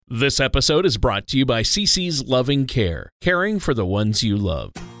This episode is brought to you by CC's Loving Care, caring for the ones you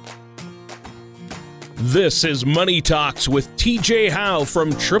love. This is Money Talks with TJ Howe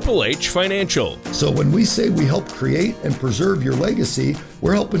from Triple H Financial. So when we say we help create and preserve your legacy,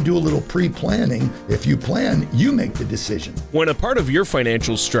 we're helping do a little pre-planning. If you plan, you make the decision. When a part of your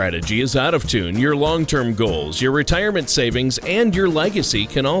financial strategy is out of tune, your long-term goals, your retirement savings, and your legacy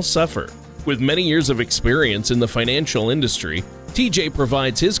can all suffer. With many years of experience in the financial industry, TJ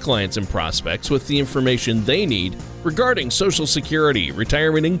provides his clients and prospects with the information they need regarding Social Security,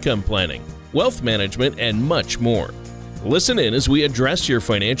 retirement income planning, wealth management, and much more. Listen in as we address your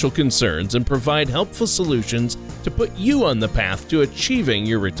financial concerns and provide helpful solutions to put you on the path to achieving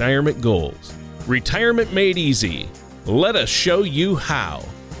your retirement goals. Retirement made easy. Let us show you how.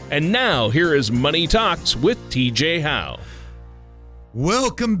 And now, here is Money Talks with TJ Howe.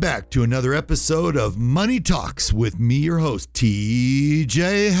 Welcome back to another episode of Money Talks with me, your host,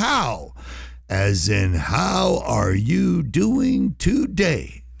 TJ Howe. As in, how are you doing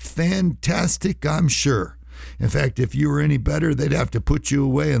today? Fantastic, I'm sure. In fact, if you were any better, they'd have to put you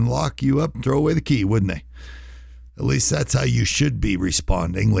away and lock you up and throw away the key, wouldn't they? At least that's how you should be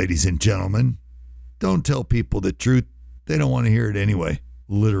responding, ladies and gentlemen. Don't tell people the truth. They don't want to hear it anyway.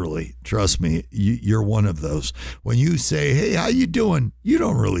 Literally, trust me, you're one of those. When you say, hey, how you doing? You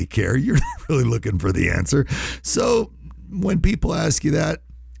don't really care. You're not really looking for the answer. So when people ask you that,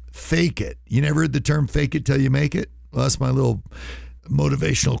 fake it. You never heard the term fake it till you make it? Well, that's my little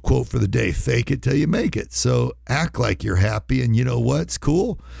motivational quote for the day. Fake it till you make it. So act like you're happy, and you know what's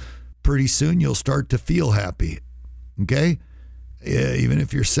cool? Pretty soon you'll start to feel happy. Okay? Yeah, even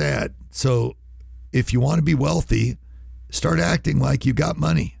if you're sad. So if you want to be wealthy, start acting like you got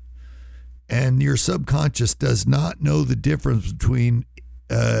money. And your subconscious does not know the difference between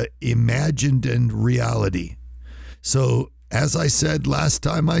imagined and reality. So as I said last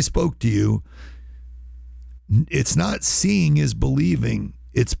time I spoke to you, it's not seeing is believing.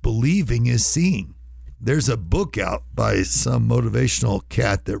 It's believing is seeing. There's a book out by some motivational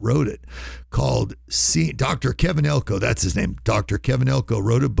cat that wrote it called Dr. Kevin Elko. That's his name. Dr. Kevin Elko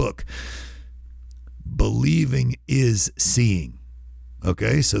wrote a book. Believing is seeing.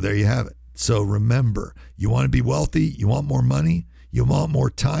 Okay, so there you have it. So remember, you want to be wealthy, you want more money, you want more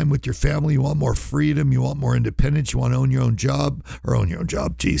time with your family, you want more freedom, you want more independence, you want to own your own job.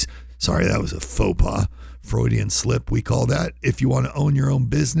 Geez, sorry, that was a faux pas. Freudian slip, we call that. If you want to own your own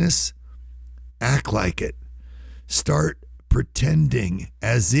business, act like it. Start pretending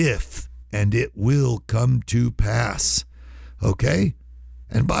as if, and it will come to pass. Okay?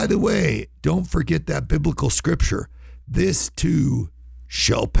 And by the way, don't forget that biblical scripture. This too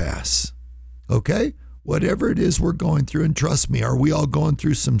shall pass. Okay? Whatever it is we're going through, and trust me, are we all going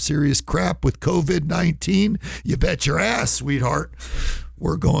through some serious crap with COVID-19? You bet your ass, sweetheart.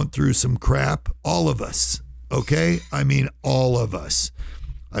 We're going through some crap, all of us, okay? I mean, all of us.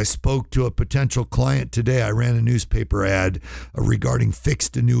 I spoke to a potential client today. I ran a newspaper ad regarding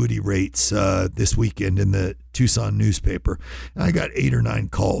fixed annuity rates this weekend in the Tucson newspaper. And I got 8 or 9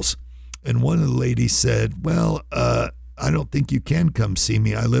 calls. And one of the ladies said, well, I don't think you can come see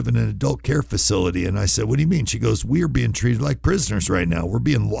me. I live in an adult care facility. And I said, what do you mean? She goes, we're being treated like prisoners right now. We're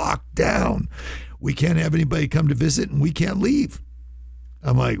being locked down. We can't have anybody come to visit, and we can't leave.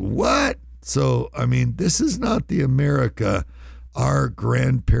 I'm like, what? So, I mean, this is not the America our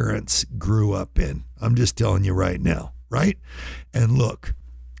grandparents grew up in. I'm just telling you right now, right? And look,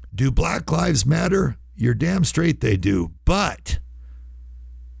 do Black Lives Matter? You're damn straight they do. But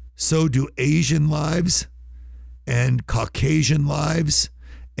so do Asian lives and Caucasian lives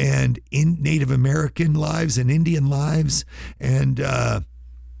and Native American lives and Indian lives and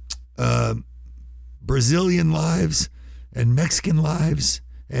Brazilian lives and Mexican lives,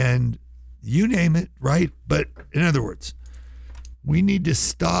 and you name it, right? But in other words, we need to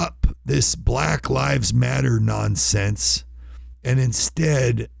stop this Black Lives Matter nonsense and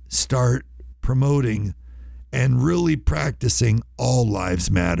instead start promoting and really practicing all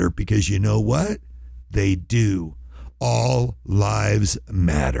lives matter, because you know what? They do. All lives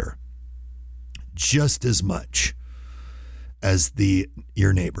matter just as much as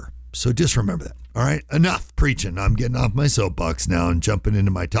your neighbor. So just remember that. All right, enough preaching. I'm getting off my soapbox now and jumping into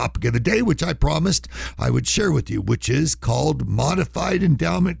my topic of the day, which I promised I would share with you, which is called Modified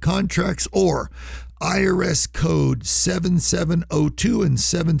Endowment Contracts, or IRS code 7702 and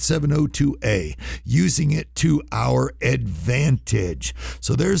 7702A, using it to our advantage.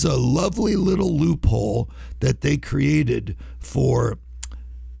 So there's a lovely little loophole that they created for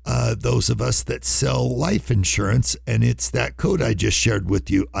those of us that sell life insurance, and it's that code I just shared with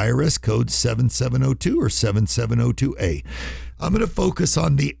you, IRS code 7702 or 7702A. I'm going to focus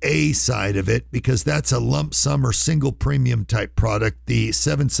on the A side of it because that's a lump sum or single premium type product. The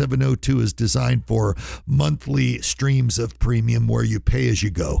 7702 is designed for monthly streams of premium where you pay as you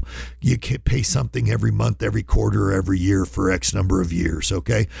go. You can pay something every month, every quarter, every year for X number of years,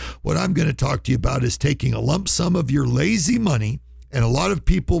 okay? What I'm going to talk to you about is taking a lump sum of your lazy money. And a lot of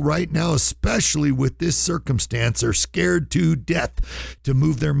people right now, especially with this circumstance, are scared to death to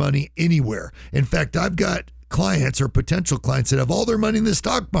move their money anywhere. In fact, I've got clients or potential clients that have all their money in the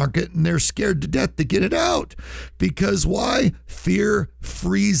stock market and they're scared to death to get it out. Because why? Fear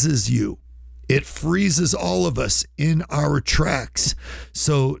freezes you. It freezes all of us in our tracks.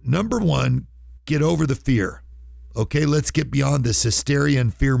 So number one, get over the fear. Okay, let's get beyond this hysteria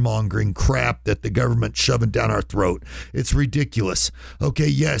and fear-mongering crap that the government's shoving down our throat. It's ridiculous. Okay,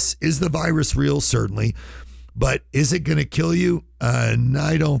 yes, is the virus real? Certainly. But is it going to kill you?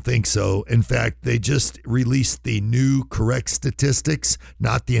 I don't think so. In fact, they just released the new correct statistics,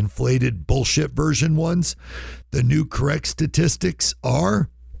 not the inflated bullshit version ones. The new correct statistics are,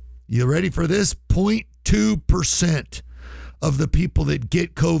 you ready for this? 0.2% of the people that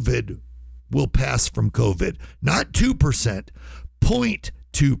get COVID will pass from COVID. Not 2%,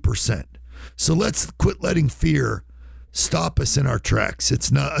 0.2%. So let's quit letting fear stop us in our tracks.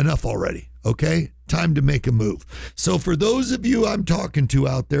 It's not enough already, okay? Time to make a move. So for those of you I'm talking to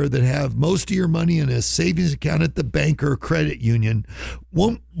out there that have most of your money in a savings account at the bank or a credit union,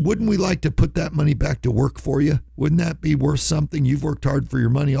 wouldn't we like to put that money back to work for you? Wouldn't that be worth something? You've worked hard for your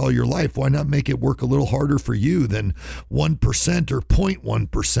money all your life. Why not make it work a little harder for you than 1% or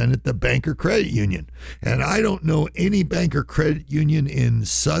 0.1% at the bank or credit union? And I don't know any bank or credit union in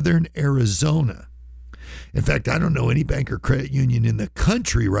southern Arizona. In fact, I don't know any bank or credit union in the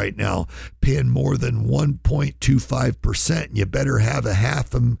country right now paying more than 1.25%. You better have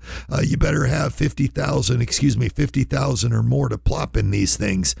you better have 50,000 or more to plop in these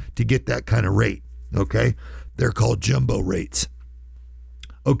things to get that kind of rate. Okay. They're called jumbo rates.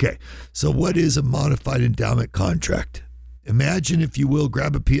 Okay. So what is a modified endowment contract? Imagine, if you will,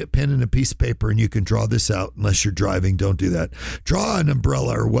 grab a pen and a piece of paper and you can draw this out. Unless you're driving, don't do that. Draw an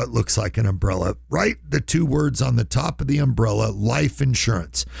umbrella or what looks like an umbrella. Write the two words on the top of the umbrella, life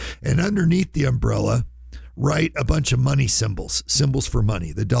insurance. And underneath the umbrella, write a bunch of money symbols for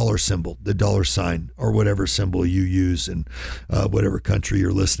money, the dollar symbol, the dollar sign, or whatever symbol you use in whatever country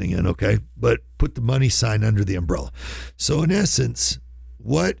you're listening in, okay? But put the money sign under the umbrella. So in essence,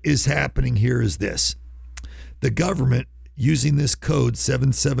 what is happening here is this. The government, using this code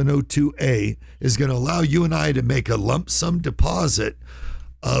 7702A, is going to allow you and I to make a lump sum deposit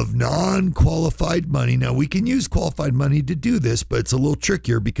of non-qualified money. Now, we can use qualified money to do this, but it's a little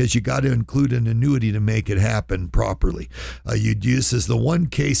trickier because you got to include an annuity to make it happen properly. You'd use this as the one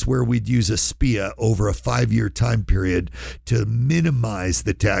case where we'd use a SPIA over a 5-year time period to minimize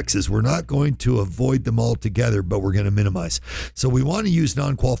the taxes. We're not going to avoid them altogether, but we're going to minimize. So we want to use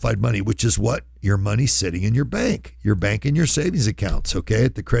non-qualified money, which is what? Your money sitting in your bank and your savings accounts, okay,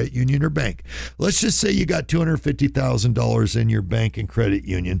 at the credit union or bank. Let's just say you got $250,000 in your bank and credit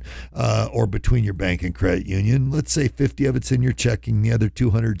union, or between your bank and credit union. Let's say 50 of it's in your checking, the other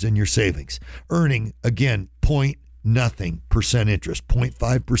 200's in your savings, earning, again, nothing percent interest,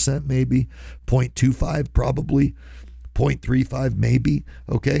 0.5% maybe, 0.25 probably, 0.35 maybe,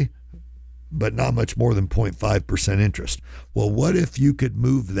 okay? But not much more than 0.5% interest. Well, what if you could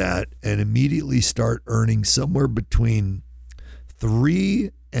move that and immediately start earning somewhere between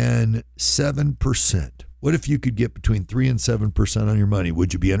 3 and 7%? What if you could get between 3 and 7% on your money?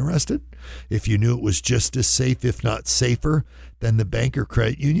 Would you be interested? If you knew it was just as safe, if not safer, than the bank or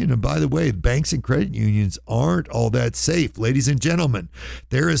credit union. And by the way, banks and credit unions aren't all that safe. Ladies and gentlemen,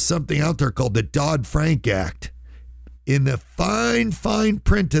 there is something out there called the Dodd-Frank Act. In the fine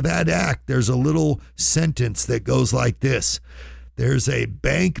print of that act, there's a little sentence that goes like this. There's a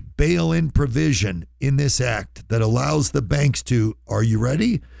bank bail-in provision in this act that allows the banks to, are you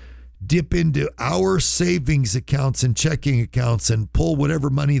ready? Dip into our savings accounts and checking accounts and pull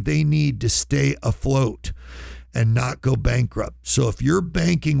whatever money they need to stay afloat and not go bankrupt. So if you're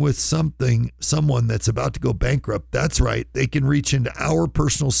banking with someone that's about to go bankrupt, that's right, they can reach into our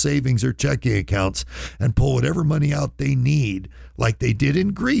personal savings or checking accounts and pull whatever money out they need, like they did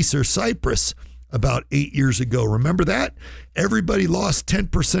in Greece or Cyprus about 8 years ago. Remember that? Everybody lost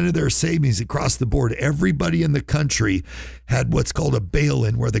 10% of their savings across the board. Everybody in the country had what's called a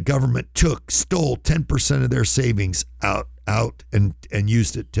bail-in, where the government stole 10% of their savings out out and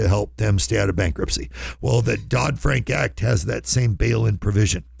used it to help them stay out of bankruptcy. Well, the Dodd-Frank Act has that same bail-in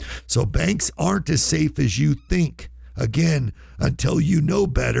provision. So banks aren't as safe as you think. Again, until you know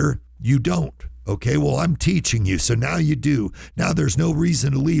better, you don't. Okay, well, I'm teaching you, so now you do. Now there's no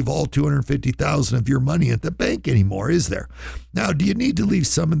reason to leave all $250,000 of your money at the bank anymore, is there? Now, do you need to leave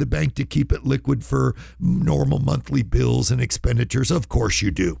some in the bank to keep it liquid for normal monthly bills and expenditures? Of course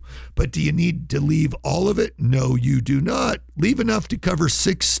you do. But do you need to leave all of it? No, you do not. Leave enough to cover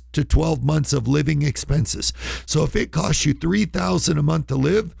 6 to 12 months of living expenses. So if it costs you $3,000 a month to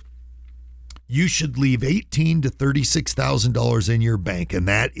live, you should leave $18,000 to $36,000 in your bank, and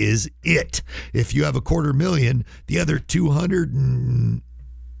that is it. If you have $250,000, the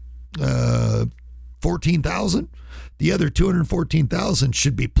other $214,000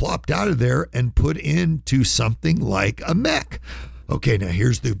 should be plopped out of there and put into something like a mech. Okay, now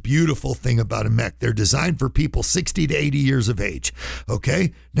here's the beautiful thing about a mech. They're designed for people 60 to 80 years of age.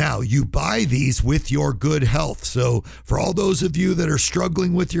 Okay, now you buy these with your good health. So for all those of you that are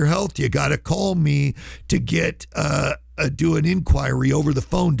struggling with your health, you got to call me to get do an inquiry over the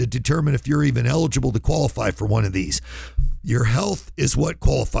phone to determine if you're even eligible to qualify for one of these. Your health is what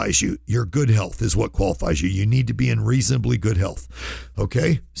qualifies you. Your good health is what qualifies you. You need to be in reasonably good health.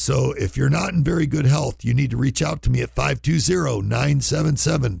 Okay? So if you're not in very good health, you need to reach out to me at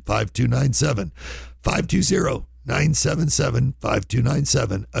 520-977-5297.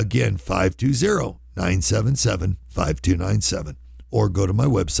 520-977-5297. Again, 520-977-5297. Or go to my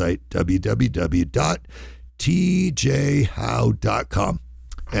website, www.tjhowe.com.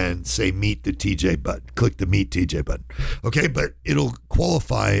 and say meet the TJ button. Click the meet TJ button. Okay, but you'll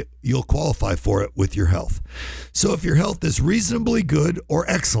qualify for it with your health. So if your health is reasonably good or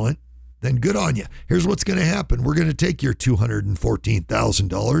excellent, then good on you. Here's what's going to happen. We're going to take your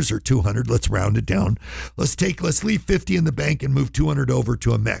 $214,000 or $200. Let's round it down. Let's leave 50 in the bank and move 200 over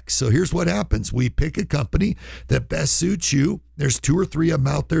to a mech. So here's what happens. We pick a company that best suits you. There's 2 or 3 of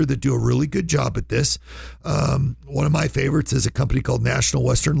them out there that do a really good job at this. One of my favorites is a company called National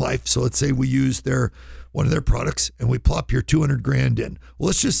Western Life. So let's say we use one of their products and we plop your $200,000 in. Well,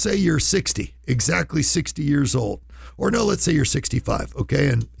 let's just say you're 60, exactly 60 years old. Or no, let's say you're 65, okay,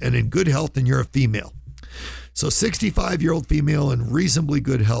 and in good health and you're a female. So 65-year-old female in reasonably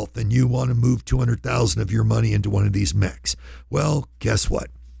good health, and you want to move $200,000 of your money into one of these mechs. Well, guess what?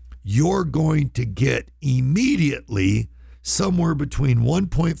 You're going to get immediately somewhere between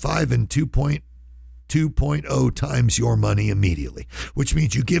 1.5 and 2.0 times your money immediately, which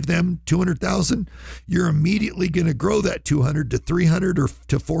means you give them $200,000, you're immediately going to grow that $200,000 to $300,000 or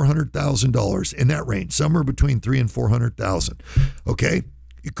to $400,000 in that range, somewhere between $300,000 and $400,000. Okay,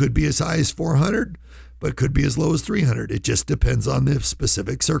 it could be as high as $400,000, but it could be as low as $300,000. It just depends on the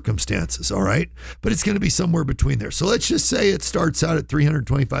specific circumstances. All right, but it's going to be somewhere between there. So let's just say it starts out at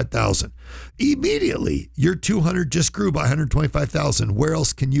 $325,000. Immediately, your $200,000 just grew by $125,000. Where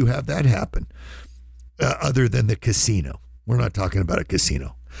else can you have that happen? Other than the casino. We're not talking about a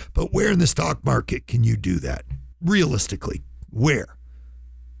casino. But where in the stock market can you do that? Realistically, where?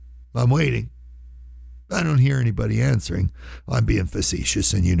 I'm waiting. I don't hear anybody answering. I'm being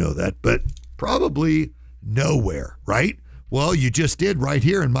facetious and you know that, but probably nowhere, right? Well, you just did right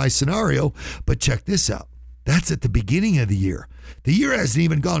here in my scenario, but check this out. That's at the beginning of the year. The year hasn't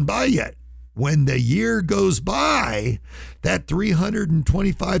even gone by yet. When the year goes by, that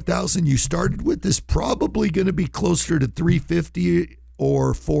 $325,000 you started with is probably going to be closer to $350,000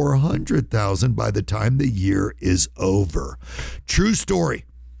 or $400,000 by the time the year is over. True story.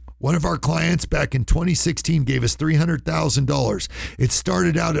 One of our clients back in 2016 gave us $300,000. It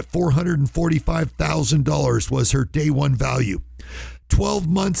started out at $445,000 was her day one value. 12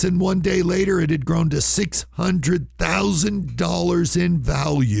 months and 1 day later, it had grown to $600,000 in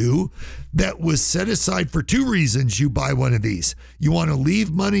value that was set aside for 2 reasons you buy one of these. You want to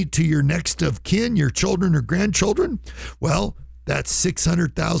leave money to your next of kin, your children or grandchildren? Well, that's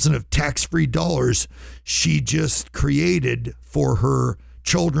 $600,000 of tax-free dollars she just created for her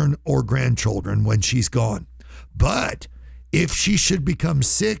children or grandchildren when she's gone. But if she should become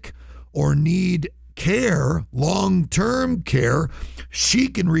sick or need care, long-term care, she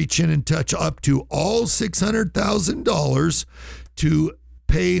can reach in and touch up to all $600,000 to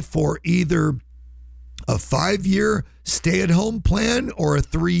pay for either a 5-year stay-at-home plan or a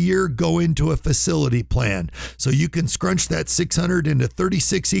 3-year go into a facility plan. So you can scrunch that $600 into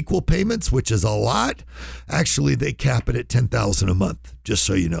 36 equal payments, which is a lot. Actually, they cap it at $10,000 a month, just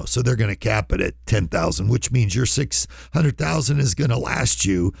so you know. So they're going to cap it at $10,000, which means your $600,000 is going to last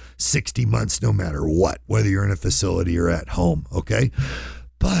you 60 months no matter what, whether you're in a facility or at home, okay?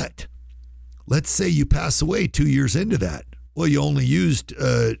 But let's say you pass away 2 years into that. Well, you only used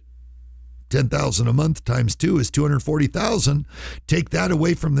 $10,000 a month times 2 is $240,000. Take that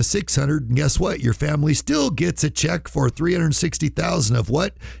away from the $600, and guess what? Your family still gets a check for $360,000 of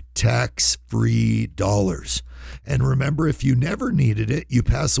what? Tax-free dollars. And remember, if you never needed it, you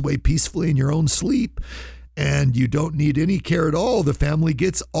pass away peacefully in your own sleep, and you don't need any care at all. The family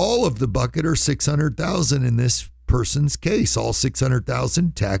gets all of the bucket, or $600,000 in this person's case, all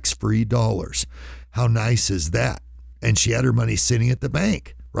 $600,000 tax-free dollars. How nice is that? And she had her money sitting at the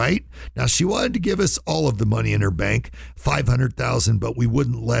bank, right? Now, she wanted to give us all of the money in her bank, $500,000, but we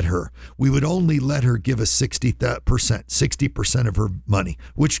wouldn't let her. We would only let her give us 60% of her money,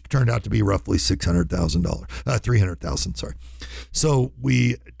 which turned out to be roughly $300,000, sorry. So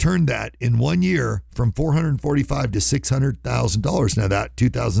we turned that in 1 year from $445,000 to $600,000. Now, that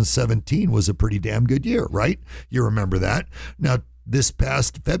 2017 was a pretty damn good year, right? You remember that. Now, this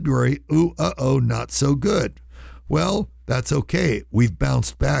past February, not so good. Well, that's okay. We've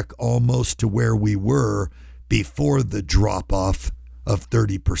bounced back almost to where we were before the drop-off of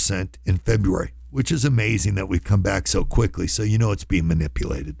 30% in February, which is amazing that we've come back so quickly. So you know it's being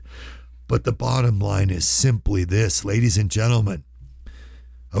manipulated. But the bottom line is simply this, ladies and gentlemen.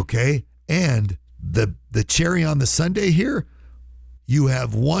 Okay? And the cherry on the sundae here, you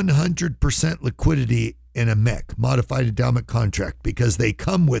have 100% liquidity in a MEC, modified endowment contract, because they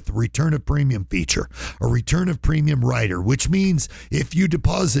come with return of premium feature, a return of premium rider, which means if you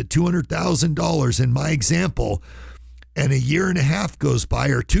deposit $200,000 in my example, and a year and a half goes by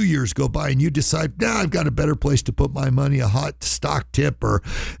or 2 years go by and you decide, I've got a better place to put my money, a hot stock tip, or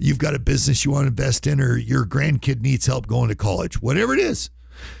you've got a business you want to invest in, or your grandkid needs help going to college, whatever it is,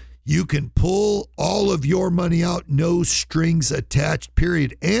 you can pull all of your money out, no strings attached,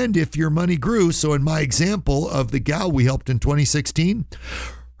 period. And if your money grew, so in my example of the gal we helped in 2016,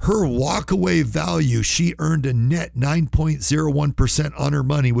 her walkaway value, she earned a net 9.01% on her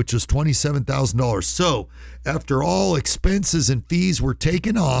money, which was $27,000. So after all expenses and fees were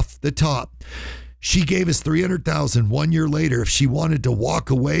taken off the top, she gave us $300,000 1 year later. If she wanted to walk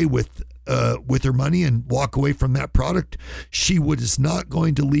away with her money and walk away from that product, she was not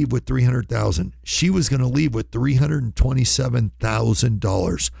going to leave with $300,000. She was going to leave with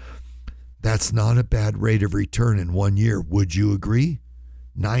 $327,000. That's not a bad rate of return in 1 year. Would you agree?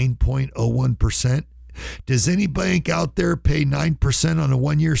 9.01%. Does any bank out there pay 9% on a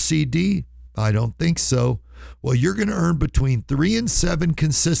 1 year CD? I don't think so. Well, you're going to earn between 3 and 7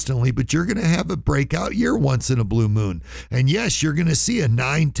 consistently, but you're going to have a breakout year once in a blue moon. And yes, you're going to see a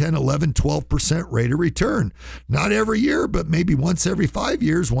 9, 10, 11, 12% rate of return. Not every year, but maybe once every 5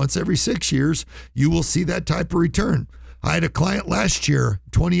 years, once every 6 years, you will see that type of return. I had a client last year,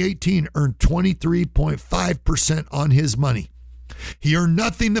 2018, earned 23.5% on his money. He earned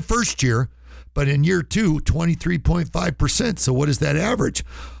nothing the first year, but in year 2, 23.5%. So what is that average?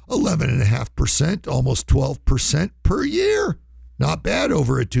 11.5%, almost 12% per year. Not bad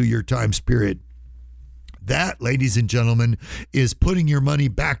over a 2-year time period. That, ladies and gentlemen, is putting your money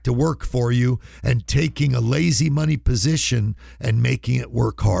back to work for you and taking a lazy money position and making it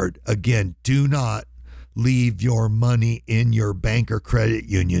work hard. Again, do not leave your money in your bank or credit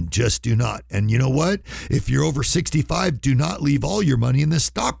union. Just do not. And you know what? If you're over 65, do not leave all your money in the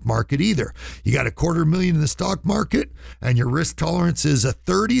stock market either. You got $250,000 in the stock market and your risk tolerance is a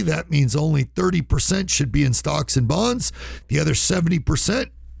 30. That means only 30% should be in stocks and bonds. The other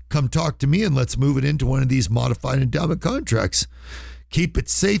 70%, come talk to me and let's move it into one of these modified endowment contracts. Keep it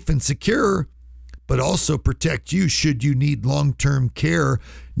safe and secure, but also protect you should you need long-term care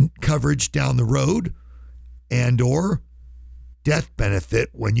coverage down the road and or death benefit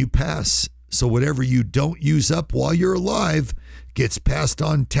when you pass. So whatever you don't use up while you're alive gets passed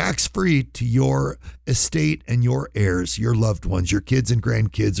on tax-free to your estate and your heirs, your loved ones, your kids and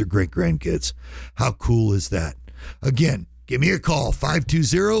grandkids or great-grandkids. How cool is that? Again, give me a call,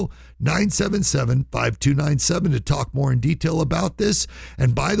 520-977-5297 to talk more in detail about this.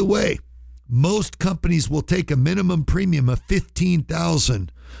 And by the way, most companies will take a minimum premium of $15,000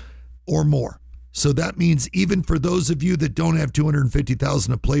 or more. So that means even for those of you that don't have $250,000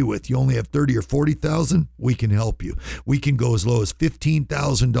 to play with, you only have $30,000 or $40,000, we can help you. We can go as low as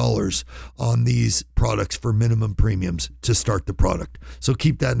 $15,000 on these products for minimum premiums to start the product. So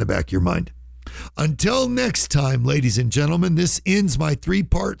keep that in the back of your mind. Until next time, ladies and gentlemen, this ends my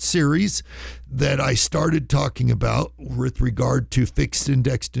 3-part series that I started talking about with regard to fixed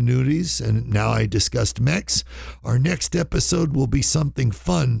indexed annuities, and now I discussed MECs. Our next episode will be something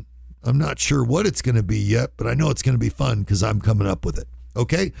fun. I'm not sure what it's going to be yet, but I know it's going to be fun because I'm coming up with it.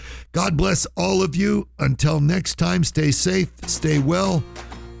 Okay? God bless all of you. Until next time, stay safe, stay well,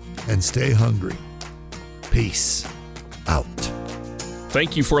 and stay hungry. Peace. out.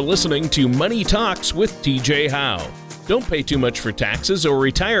 Thank you for listening to Money Talks with TJ Howe. Don't pay too much for taxes or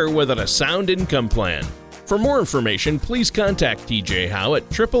retire without a sound income plan. For more information, please contact TJ Howe at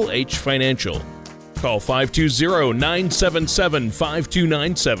Triple H Financial. Call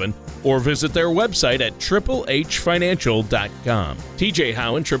 520-977-5297 or visit their website at triplehfinancial.com. TJ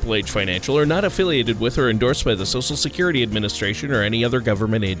Howe and Triple H Financial are not affiliated with or endorsed by the Social Security Administration or any other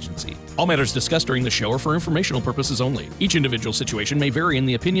government agency. All matters discussed during the show are for informational purposes only. Each individual situation may vary and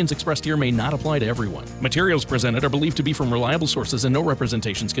the opinions expressed here may not apply to everyone. Materials presented are believed to be from reliable sources and no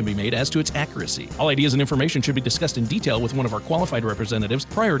representations can be made as to its accuracy. All ideas and information should be discussed in detail with one of our qualified representatives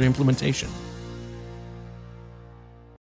prior to implementation.